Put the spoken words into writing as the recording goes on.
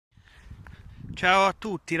Ciao a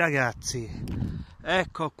tutti ragazzi,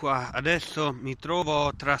 ecco qua, adesso mi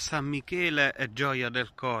trovo tra San Michele e Gioia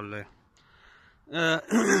del Colle.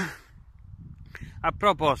 A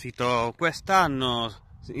proposito,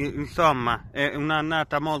 quest'anno insomma è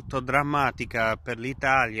un'annata molto drammatica per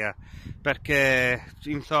l'Italia, perché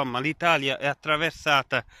insomma l'Italia è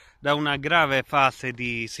attraversata da una grave fase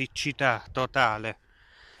di siccità totale.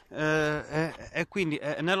 E quindi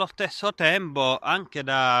nello stesso tempo anche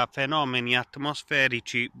da fenomeni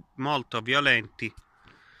atmosferici molto violenti.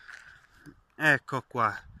 Ecco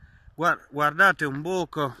qua, guardate un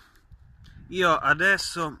poco, io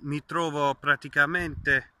adesso mi trovo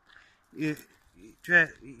praticamente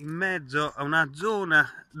cioè in mezzo a una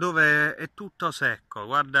zona dove è tutto secco,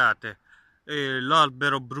 guardate,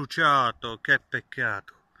 l'albero bruciato, che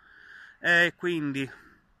peccato. E quindi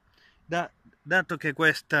dato che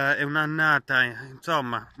questa è un'annata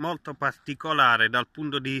insomma molto particolare dal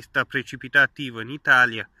punto di vista precipitativo in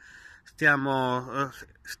Italia, stiamo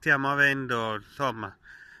avendo insomma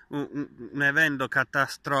un evento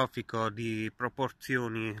catastrofico di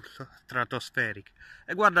proporzioni stratosferiche.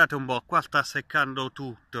 E guardate un po', qua sta seccando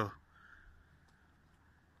tutto.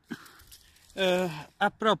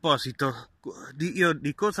 A proposito, io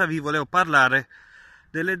di cosa vi volevo parlare?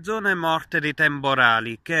 Delle zone morte dei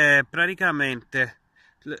temporali, che praticamente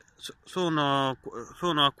sono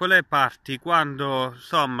a quelle parti quando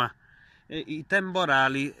insomma i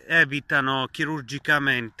temporali evitano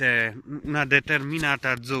chirurgicamente una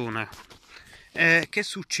determinata zona. Che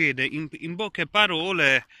succede? In poche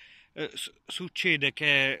parole, succede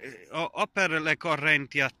che o per le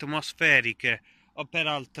correnti atmosferiche o per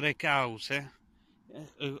altre cause,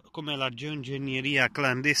 come la geoingegneria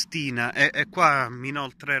clandestina, e qua mi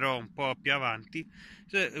inoltrerò un po' più avanti,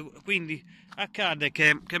 quindi accade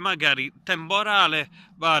che magari temporale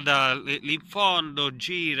vada lì in fondo,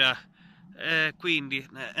 gira, quindi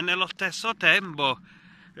nello stesso tempo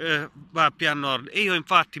va più a nord. E io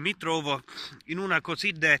infatti mi trovo in una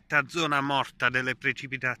cosiddetta zona morta delle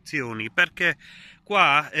precipitazioni, perché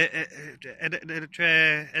qua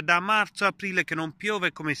cioè, è da marzo-aprile che non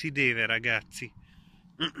piove come si deve, ragazzi.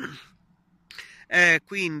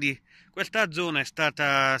 Quindi questa zona è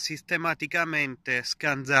stata sistematicamente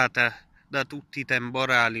scanzata da tutti i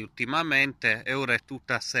temporali ultimamente e ora è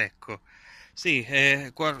tutta a secco. Sì,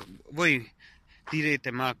 voi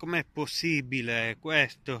direte, ma com'è possibile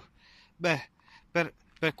questo? Beh,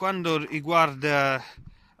 per quanto riguarda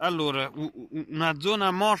allora una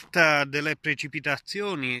zona morta delle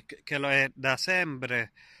precipitazioni, che lo è da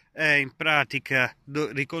sempre, è in pratica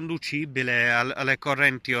riconducibile alle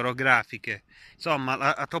correnti orografiche. Insomma,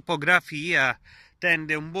 la topografia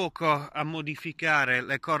tende un poco a modificare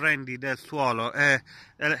le correnti del suolo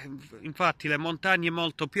infatti le montagne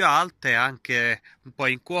molto più alte anche un po'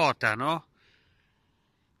 in quota, no?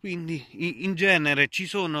 Quindi in genere ci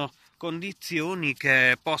sono condizioni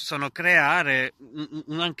che possono creare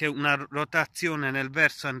anche una rotazione nel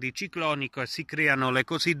verso anticiclonico e si creano le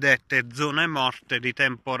cosiddette zone morte di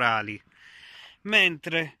temporali.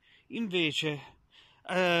 Mentre invece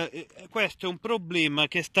questo è un problema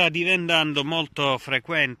che sta diventando molto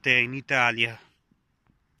frequente in Italia.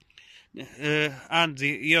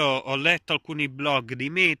 Anzi, io ho letto alcuni blog di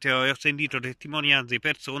meteo e ho sentito testimonianze di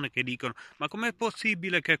persone che dicono: ma com'è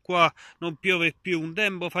possibile che qua non piove più? Un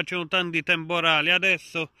tempo facevano tanti temporali,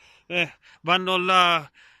 adesso vanno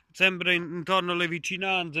là sempre intorno alle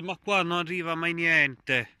vicinanze, ma qua non arriva mai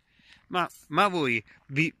niente. Ma voi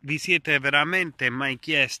vi siete veramente mai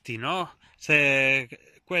chiesti, no?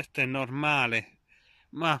 Se questo è normale?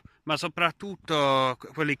 Ma soprattutto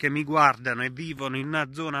quelli che mi guardano e vivono in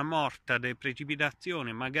una zona morta delle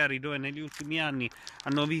precipitazioni, magari dove negli ultimi anni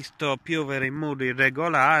hanno visto piovere in modo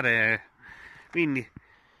irregolare, quindi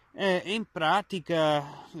in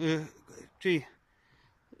pratica sì,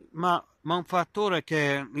 ma un fattore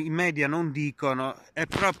che i media non dicono è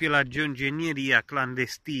proprio la geoingegneria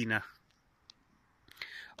clandestina.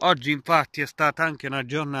 Oggi infatti è stata anche una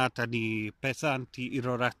giornata di pesanti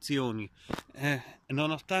irrorazioni,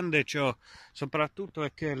 nonostante ciò, soprattutto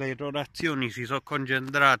perché le irrorazioni si sono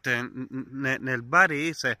concentrate nel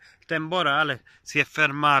Barese, il temporale si è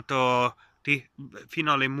fermato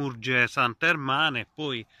fino alle Murge Santermane,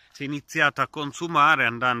 poi si è iniziato a consumare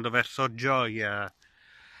andando verso Gioia.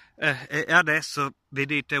 E adesso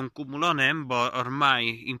vedete un cumulonembo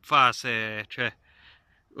ormai in fase, cioè,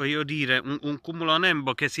 voglio dire, un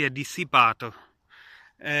cumulonembo che si è dissipato.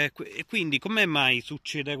 E quindi come mai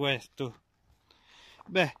succede questo?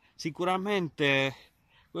 Beh, sicuramente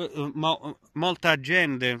molta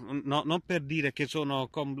gente, non per dire che sono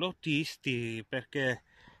complottisti, perché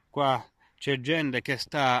qua c'è gente che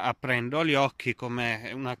sta aprendo gli occhi, come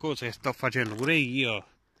una cosa che sto facendo pure io.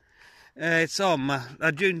 Insomma,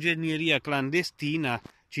 la geoingegneria clandestina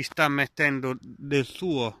ci sta mettendo del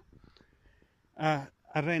suo a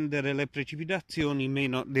rendere le precipitazioni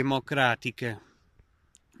meno democratiche.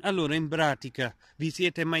 Allora, in pratica, vi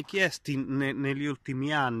siete mai chiesti negli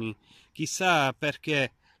ultimi anni, chissà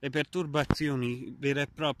perché le perturbazioni vere e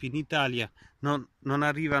proprie in Italia non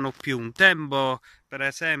arrivano più? Un tempo, per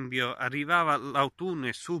esempio, arrivava l'autunno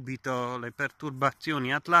e subito le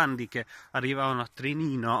perturbazioni atlantiche arrivavano a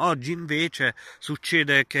Trinino. Oggi invece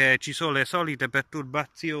succede che ci sono le solite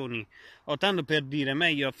perturbazioni, o tanto per dire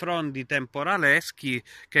meglio, fronti temporaleschi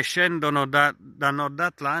che scendono da Nord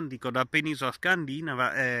Atlantico, da penisola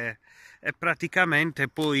scandinava e praticamente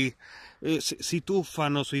poi si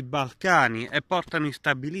tuffano sui Balcani e portano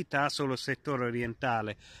instabilità solo il settore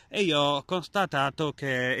orientale. E io ho constatato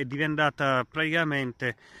che è diventata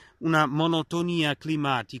praticamente una monotonia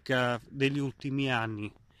climatica degli ultimi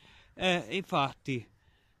anni. E infatti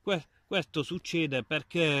questo succede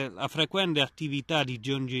perché la frequente attività di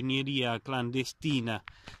geoingegneria clandestina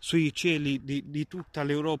sui cieli di tutta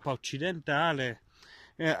l'Europa occidentale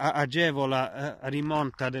agevola la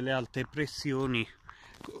rimonta delle alte pressioni,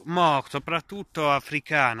 soprattutto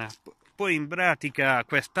africana. Poi in pratica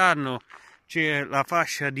quest'anno c'è la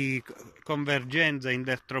fascia di convergenza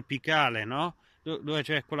intertropicale, no? Dove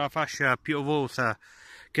c'è quella fascia piovosa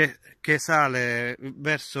che sale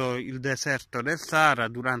verso il deserto del Sahara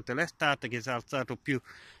durante l'estate, che si è alzato più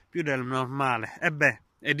del normale.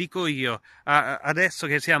 E dico io, adesso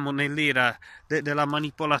che siamo nell'era della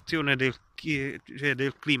manipolazione del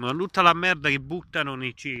clima, tutta la merda che buttano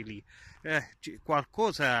nei cieli,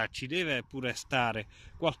 qualcosa ci deve pure stare,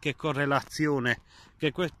 qualche correlazione,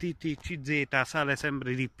 che questo TCZ sale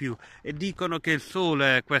sempre di più, e dicono che il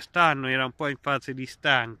sole quest'anno era un po' in fase di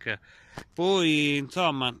stanca. Poi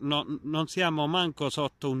insomma non siamo manco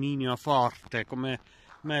sotto un Niño forte, come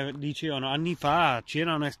dicevano anni fa,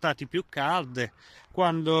 c'erano estati più calde,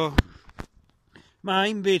 ma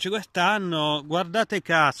invece quest'anno guardate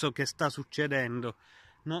caso che sta succedendo.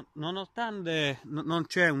 Nonostante non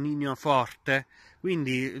c'è un Niño forte,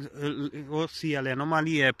 quindi ossia le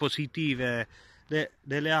anomalie positive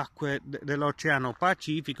delle acque dell'Oceano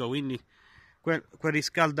Pacifico, quindi quel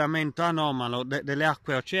riscaldamento anomalo delle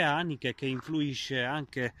acque oceaniche che influisce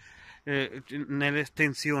anche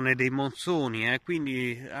nell'estensione dei monsoni,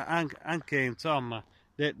 quindi anche insomma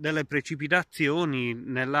delle precipitazioni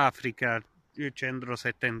nell'Africa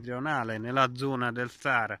centro-settentrionale, nella zona del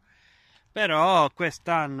Sahara. Però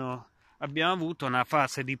quest'anno abbiamo avuto una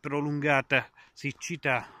fase di prolungata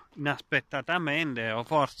siccità inaspettatamente, o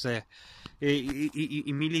forse i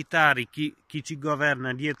militari, chi ci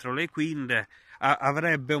governa dietro le quinte,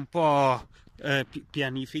 avrebbe un po'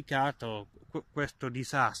 pianificato questo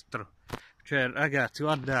disastro. Cioè, ragazzi,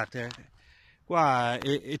 guardate, qua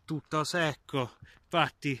è tutto secco,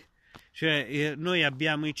 infatti, cioè, noi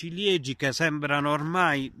abbiamo i ciliegi che sembrano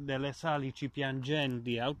ormai delle salici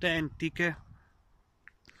piangenti autentiche.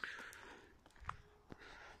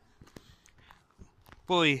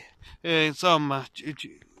 Poi insomma,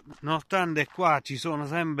 nonostante qua ci sono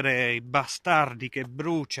sempre i bastardi che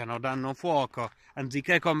bruciano, danno fuoco,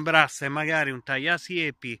 anziché comprarsi magari un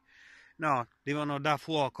tagliasiepi, no, devono dare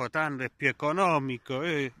fuoco, tanto è più economico,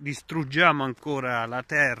 e distruggiamo ancora la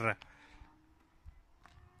terra.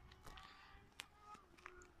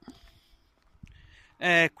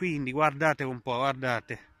 Quindi guardate un po',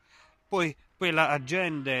 guardate. Poi la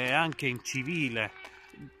gente anche in civile.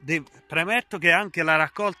 Premetto che anche la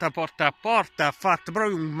raccolta porta a porta ha fatto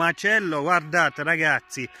proprio un macello, guardate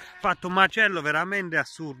ragazzi, ha fatto un macello veramente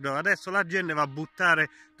assurdo. Adesso la gente va a buttare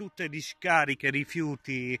tutte discariche,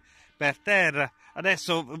 rifiuti per terra,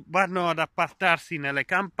 adesso vanno ad appartarsi nelle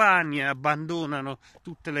campagne, abbandonano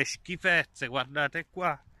tutte le schifezze, guardate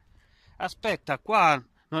qua. Aspetta, qua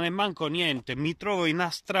non è manco niente, mi trovo in una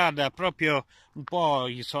strada proprio un po'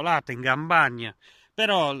 isolata, in campagna,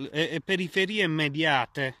 però periferie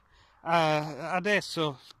immediate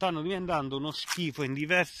adesso stanno diventando uno schifo in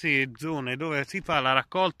diverse zone dove si fa la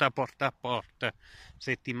raccolta porta a porta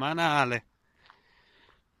settimanale,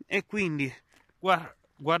 e quindi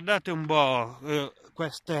guardate un po'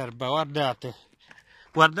 quest'erba,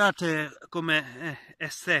 guardate come è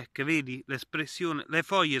secca, vedi l'espressione, le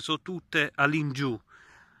foglie sono tutte all'ingiù,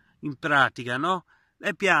 in pratica, no?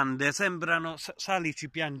 Le piante sembrano salici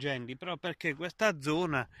piangenti, però perché questa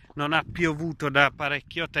zona non ha piovuto da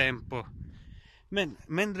parecchio tempo.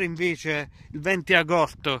 Mentre invece il 20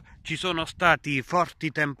 agosto ci sono stati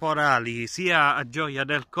forti temporali sia a Gioia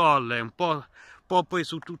del Colle, un po' poi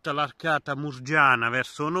su tutta l'arcata murgiana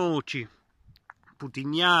verso Noci,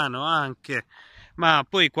 Putignano anche, ma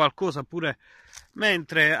poi qualcosa pure,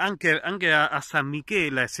 mentre anche a San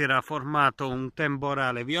Michele si era formato un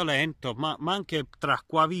temporale violento, ma anche tra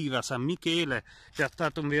Acquaviva e San Michele c'è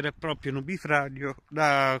stato un vero e proprio nubifragio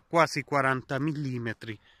da quasi 40 mm.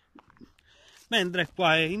 Mentre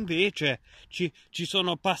qua invece ci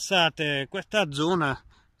sono passate, questa zona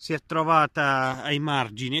si è trovata ai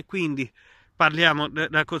margini e quindi parliamo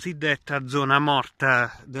della cosiddetta zona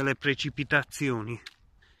morta delle precipitazioni.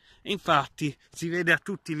 Infatti si vede a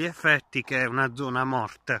tutti gli effetti che è una zona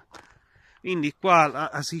morta. Quindi qua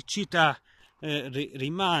la siccità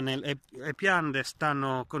rimane, le piante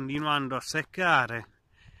stanno continuando a seccare,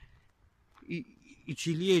 i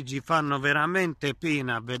ciliegi fanno veramente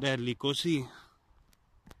pena a vederli così.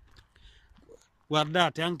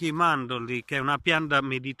 Guardate anche i mandorli, che è una pianta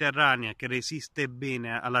mediterranea che resiste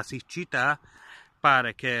bene alla siccità,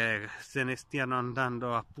 pare che se ne stiano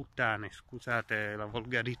andando a puttane, scusate la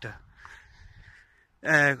volgarità.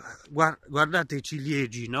 Guardate i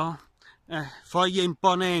ciliegi, no? Foglie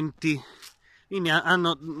imponenti, quindi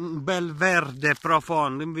hanno un bel verde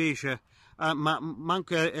profondo, invece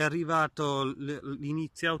manco è arrivato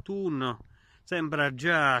l'inizio autunno, sembra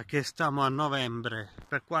già che stiamo a novembre,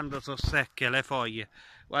 per quando sono secche le foglie,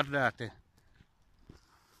 guardate.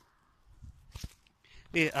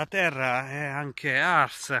 E a terra è anche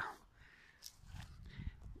arsa,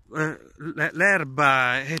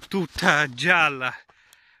 l'erba è tutta gialla,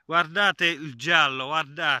 guardate il giallo,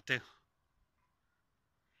 guardate.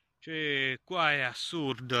 Cioè, qua è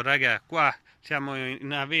assurdo, raga, qua siamo in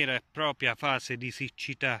una vera e propria fase di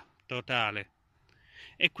siccità totale.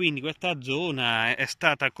 E quindi questa zona è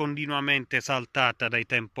stata continuamente saltata dai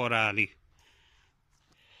temporali.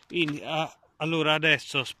 Quindi, allora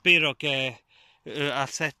adesso spero che a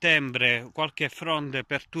settembre qualche fronte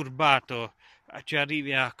perturbato ci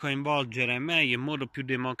arrivi a coinvolgere meglio, in modo più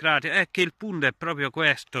democratico. È che il punto è proprio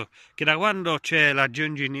questo, che da quando c'è la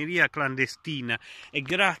geoingegneria clandestina e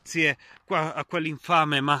grazie a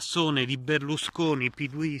quell'infame massone di Berlusconi,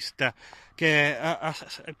 piduista, che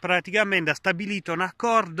praticamente ha stabilito un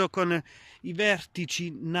accordo con i vertici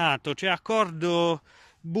NATO, cioè accordo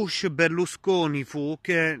Bush-Berlusconi fu,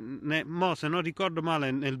 che se non ricordo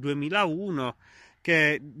male nel 2001,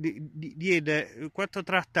 che diede questo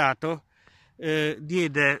trattato,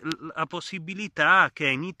 diede la possibilità che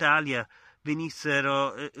in Italia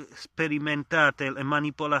venissero sperimentate le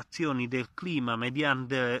manipolazioni del clima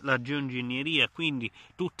mediante la geoingegneria, quindi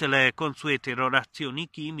tutte le consuete irrorazioni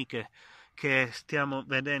chimiche che stiamo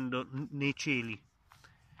vedendo nei cieli.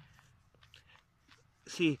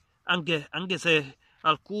 Sì, anche se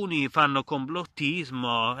alcuni fanno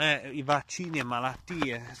complottismo, i vaccini e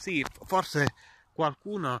malattie, sì, forse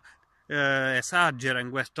qualcuno esagera in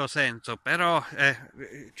questo senso, però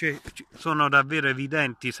sono davvero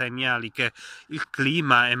evidenti i segnali che il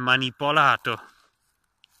clima è manipolato.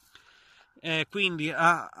 Quindi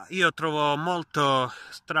io trovo molto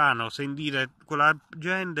strano sentire quella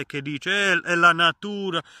gente che dice è la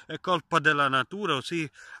natura, è colpa della natura, sì.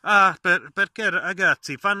 Perché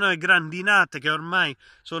ragazzi fanno le grandinate che ormai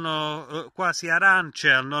sono quasi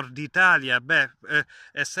arance al nord Italia,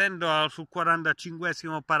 essendo sul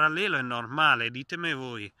 45esimo parallelo è normale, ditemi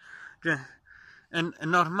voi. Cioè, è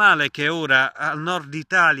normale che ora al nord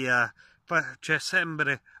Italia c'è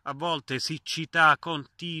sempre a volte siccità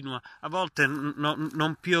continua, a volte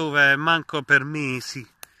non piove manco per mesi.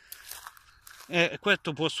 E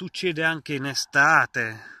questo può succedere anche in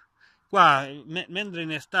estate. Qua, mentre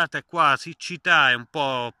in estate qua siccità è un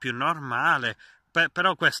po' più normale,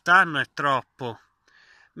 però quest'anno è troppo.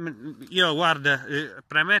 Io guarda,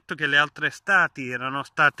 premetto che le altre estati erano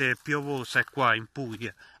state piovose qua in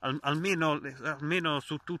Puglia, almeno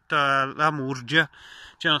su tutta la Murgia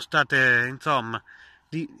c'erano state, insomma,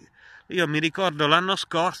 io mi ricordo l'anno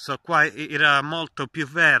scorso qua era molto più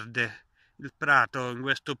verde il prato in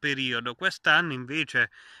questo periodo, quest'anno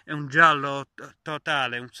invece è un giallo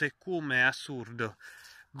totale, un seccume assurdo,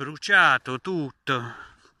 bruciato tutto,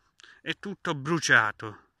 è tutto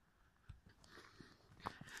bruciato.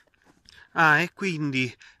 E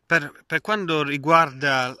quindi per quanto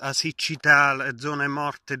riguarda la siccità, le zone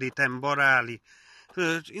morte dei temporali,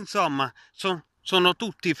 insomma, sono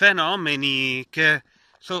tutti fenomeni che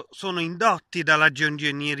sono indotti dalla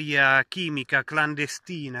geoingegneria chimica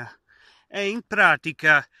clandestina. E in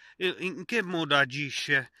pratica, in che modo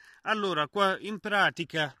agisce? Allora, in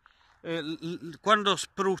pratica, quando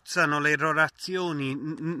spruzzano le irrorazioni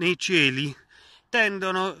nei cieli,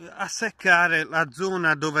 tendono a seccare la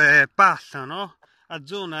zona dove passano, la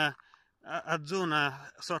zona a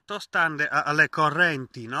zona sottostante alle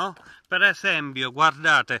correnti, no? Per esempio,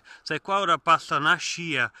 guardate, se qua ora passa una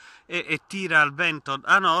scia e tira il vento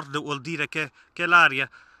a nord, vuol dire che l'aria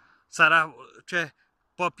sarà, cioè,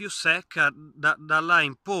 un po' più secca da là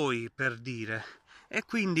in poi, per dire. E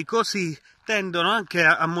quindi così tendono anche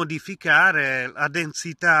a modificare la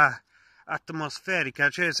densità atmosferica,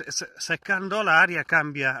 cioè seccando l'aria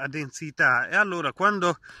cambia la densità, e allora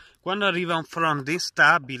quando arriva un fronte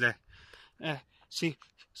instabile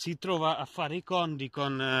si trova a fare i conti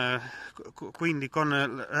quindi con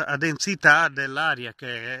la densità dell'aria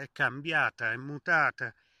che è cambiata, è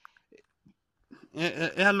mutata.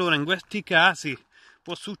 E allora in questi casi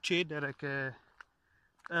può succedere che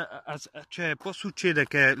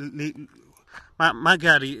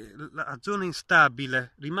magari la zona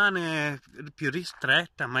instabile rimane più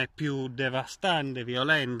ristretta, ma è più devastante,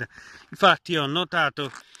 violenta. Infatti ho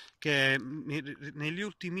notato che negli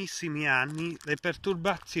ultimissimi anni le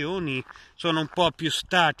perturbazioni sono un po' più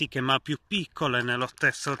statiche, ma più piccole nello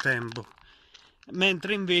stesso tempo,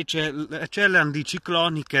 mentre invece le celle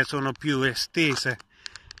anticicloniche sono più estese,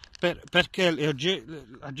 perché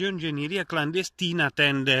la geoingegneria clandestina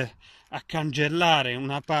tende a cancellare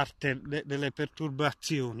una parte delle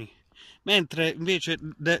perturbazioni, mentre invece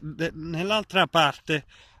nell'altra parte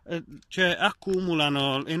cioè,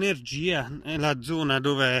 accumulano energia nella zona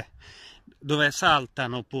dove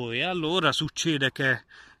saltano poi, allora succede che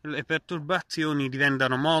le perturbazioni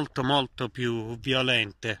diventano molto più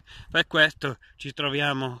violente. Per questo ci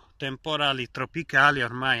troviamo temporali tropicali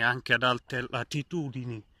ormai anche ad alte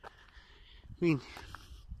latitudini. Quindi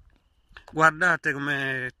guardate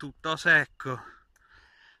com'è tutto secco.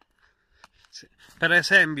 Per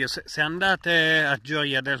esempio, se andate a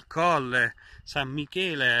Gioia del Colle, San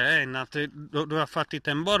Michele, dove ha fatto i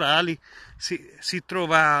temporali, si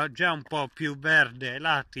trova già un po' più verde ai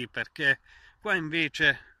lati, perché qua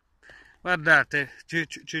invece, guardate,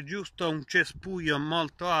 c'è giusto un cespuglio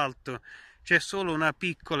molto alto, c'è solo una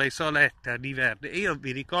piccola isoletta di verde. E io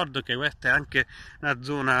vi ricordo che questa è anche una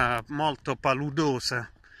zona molto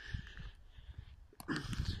paludosa.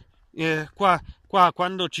 Qua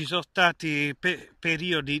quando ci sono stati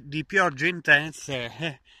periodi di piogge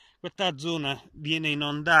intense, questa zona viene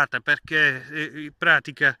inondata, perché in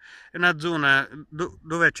pratica è una zona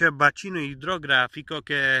dove c'è bacino idrografico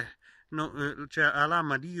che c'è la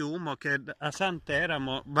lama di Umo che a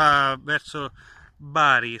Sant'Eramo va verso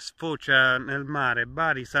Bari, sfocia nel mare,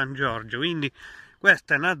 Bari San Giorgio, quindi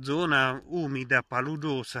questa è una zona umida,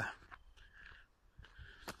 paludosa.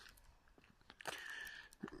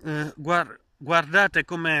 Guardate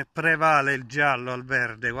come prevale il giallo al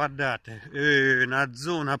verde, guardate, una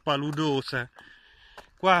zona paludosa.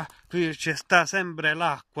 Qui c'è sta sempre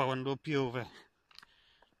l'acqua quando piove.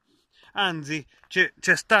 Anzi,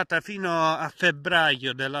 c'è stata fino a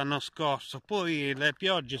febbraio dell'anno scorso, poi le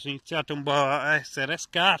piogge sono iniziate un po' a essere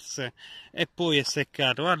scarse e poi è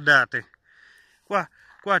seccato. Guardate, qua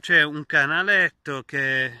c'è un canaletto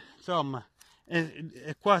che insomma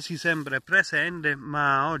è quasi sempre presente,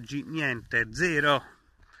 ma oggi niente, zero.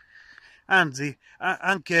 Anzi,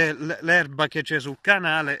 anche l'erba che c'è sul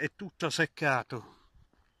canale è tutto seccato.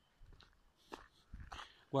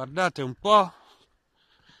 Guardate un po'.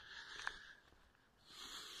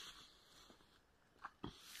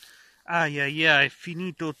 È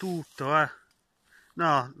finito tutto, eh.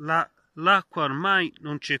 No, l'acqua ormai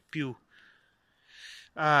non c'è più.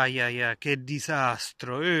 Che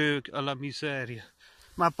disastro, alla miseria.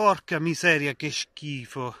 Ma porca miseria, che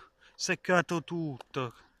schifo. Seccato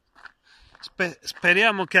tutto.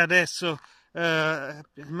 Speriamo che adesso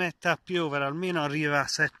metta a piovere, almeno arriva a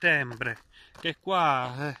settembre. Che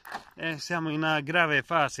qua siamo in una grave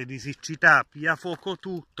fase di siccità, piglia fuoco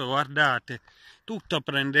tutto, guardate. Tutto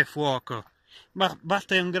prende fuoco. Ma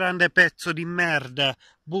basta un grande pezzo di merda,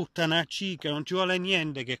 butta una cica, non ci vuole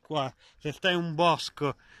niente che qua, se stai in un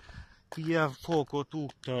bosco, piglia fuoco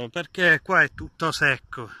tutto, perché qua è tutto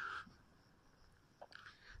secco.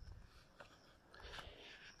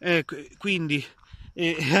 Quindi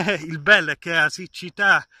il bello è che la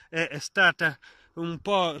siccità è stata un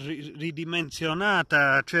po'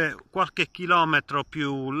 ridimensionata, cioè qualche chilometro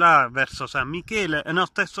più là verso San Michele e allo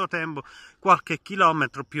stesso tempo qualche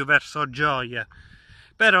chilometro più verso Gioia.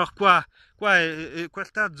 Però qua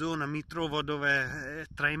questa zona mi trovo dove è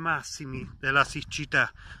tra i massimi della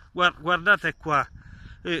siccità. Guardate qua,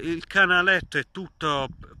 il canaletto è tutto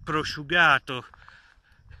prosciugato.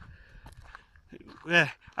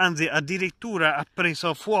 Anzi addirittura ha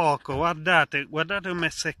preso fuoco, guardate come è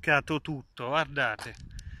seccato tutto, guardate,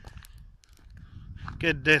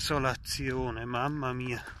 che desolazione, mamma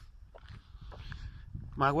mia.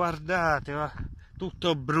 Ma guardate, va,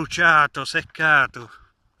 tutto bruciato, seccato.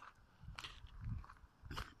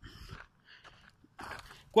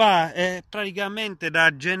 Qua è praticamente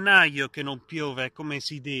da gennaio che non piove come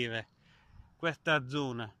si deve, questa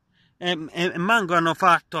zona. E manco hanno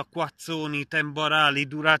fatto acquazzoni temporali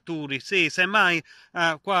duraturi. Sì, semmai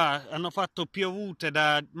qua hanno fatto piovute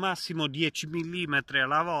da massimo 10 mm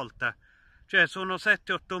alla volta. Cioè sono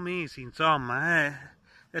 7-8 mesi, insomma,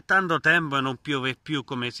 è tanto tempo e non piove più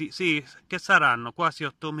come si... Sì, che saranno quasi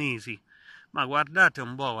 8 mesi. Ma guardate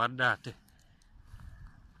un po', guardate.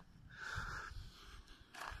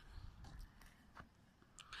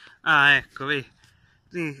 Ah, ecco, vedi.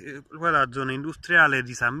 Sì, quella è la zona industriale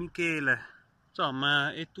di San Michele,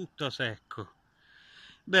 insomma, è tutto secco.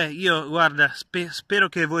 Beh, io guarda, spero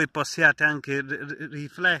che voi possiate anche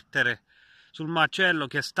riflettere sul macello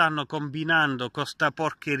che stanno combinando con sta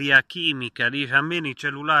porcheria chimica. Dice, almeno i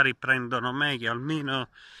cellulari prendono meglio, almeno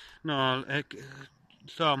no,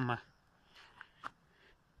 insomma.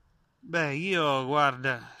 Beh, io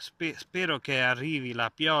guarda, spero che arrivi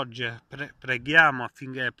la pioggia, preghiamo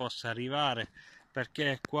affinché possa arrivare,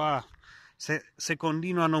 perché qua se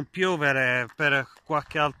continua a non piovere per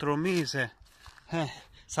qualche altro mese,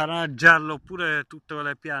 sarà giallo pure tutte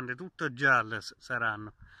le piante, tutto gialle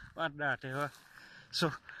saranno. Guardate,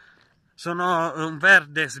 so- sono un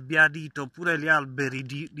verde sbiadito, pure gli alberi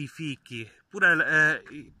di fichi, pure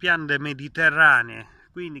piante mediterranee,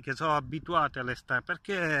 quindi che sono abituate all'estate,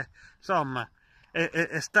 perché insomma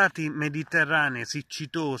estati mediterranee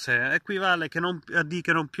siccitose equivale che a dire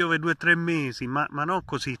che non piove 2 o 3 mesi, ma non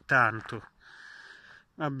così tanto.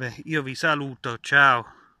 Vabbè, io vi saluto,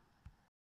 ciao.